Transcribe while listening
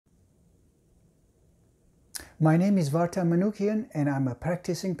My name is Vartan Manukian and I'm a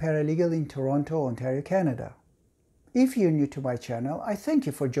practicing paralegal in Toronto, Ontario, Canada. If you're new to my channel, I thank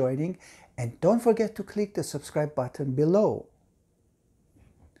you for joining and don't forget to click the subscribe button below.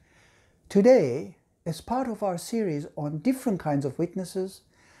 Today, as part of our series on different kinds of witnesses,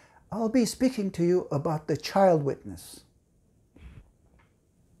 I'll be speaking to you about the child witness.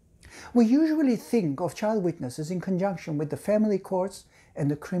 We usually think of child witnesses in conjunction with the family courts and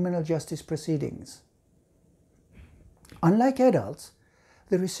the criminal justice proceedings. Unlike adults,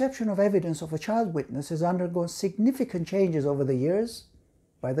 the reception of evidence of a child witness has undergone significant changes over the years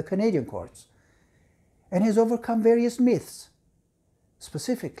by the Canadian courts and has overcome various myths.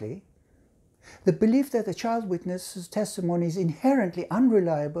 Specifically, the belief that a child witness's testimony is inherently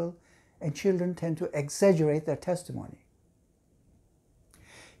unreliable and children tend to exaggerate their testimony.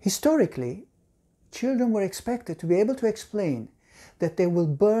 Historically, children were expected to be able to explain that they will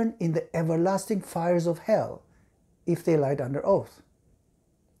burn in the everlasting fires of hell if they lied under oath.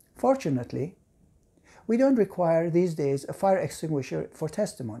 Fortunately, we don't require these days a fire extinguisher for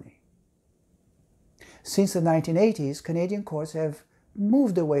testimony. Since the 1980s, Canadian courts have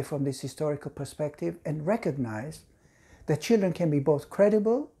moved away from this historical perspective and recognized that children can be both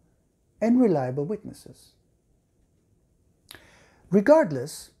credible and reliable witnesses.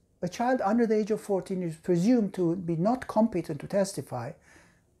 Regardless, a child under the age of 14 is presumed to be not competent to testify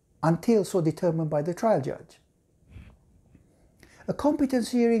until so determined by the trial judge. A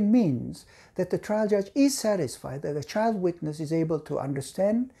competency hearing means that the trial judge is satisfied that a child witness is able to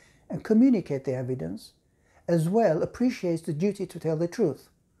understand and communicate the evidence, as well appreciates the duty to tell the truth.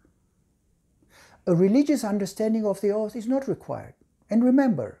 A religious understanding of the oath is not required. And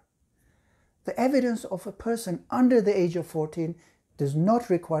remember, the evidence of a person under the age of 14 does not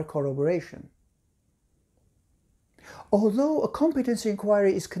require corroboration. Although a competency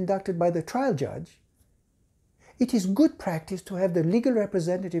inquiry is conducted by the trial judge, it is good practice to have the legal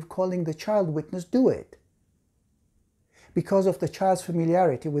representative calling the child witness do it, because of the child's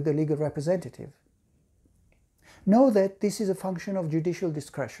familiarity with the legal representative. Know that this is a function of judicial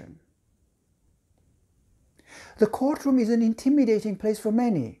discretion. The courtroom is an intimidating place for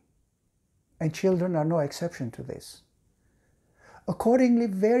many, and children are no exception to this. Accordingly,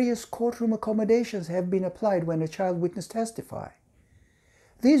 various courtroom accommodations have been applied when a child witness testifies.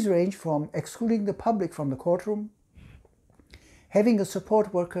 These range from excluding the public from the courtroom, having a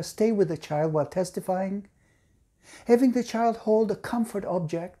support worker stay with the child while testifying, having the child hold a comfort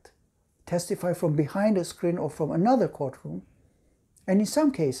object, testify from behind a screen or from another courtroom, and in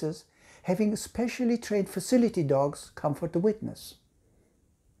some cases, having specially trained facility dogs comfort the witness.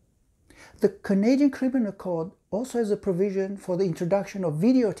 The Canadian Criminal Code also has a provision for the introduction of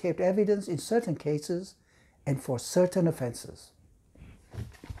videotaped evidence in certain cases and for certain offenses.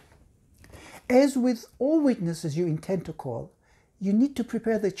 As with all witnesses you intend to call, you need to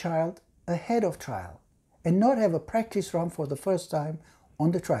prepare the child ahead of trial and not have a practice run for the first time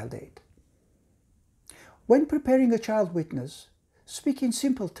on the trial date. When preparing a child witness, speak in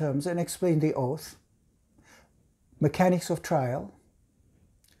simple terms and explain the oath, mechanics of trial,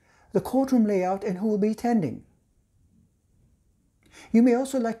 the courtroom layout, and who will be attending. You may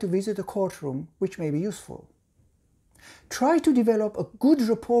also like to visit a courtroom, which may be useful. Try to develop a good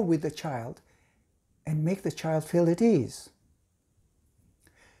rapport with the child and make the child feel at ease.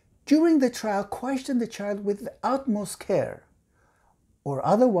 During the trial, question the child with the utmost care, or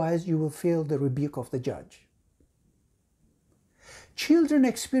otherwise you will feel the rebuke of the judge. Children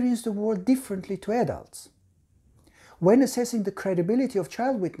experience the world differently to adults. When assessing the credibility of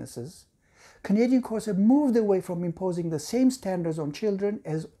child witnesses, Canadian courts have moved away from imposing the same standards on children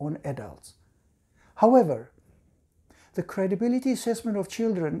as on adults. However, the credibility assessment of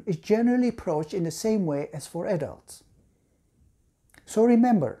children is generally approached in the same way as for adults. So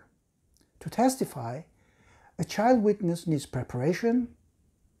remember, to testify, a child witness needs preparation,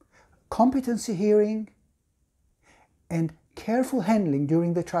 competency hearing, and careful handling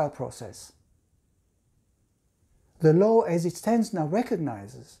during the trial process. The law as it stands now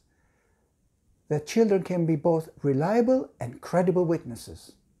recognizes that children can be both reliable and credible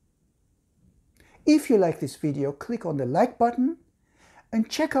witnesses. If you like this video, click on the like button and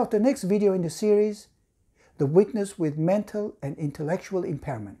check out the next video in the series, The Witness with Mental and Intellectual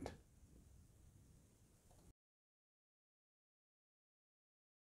Impairment.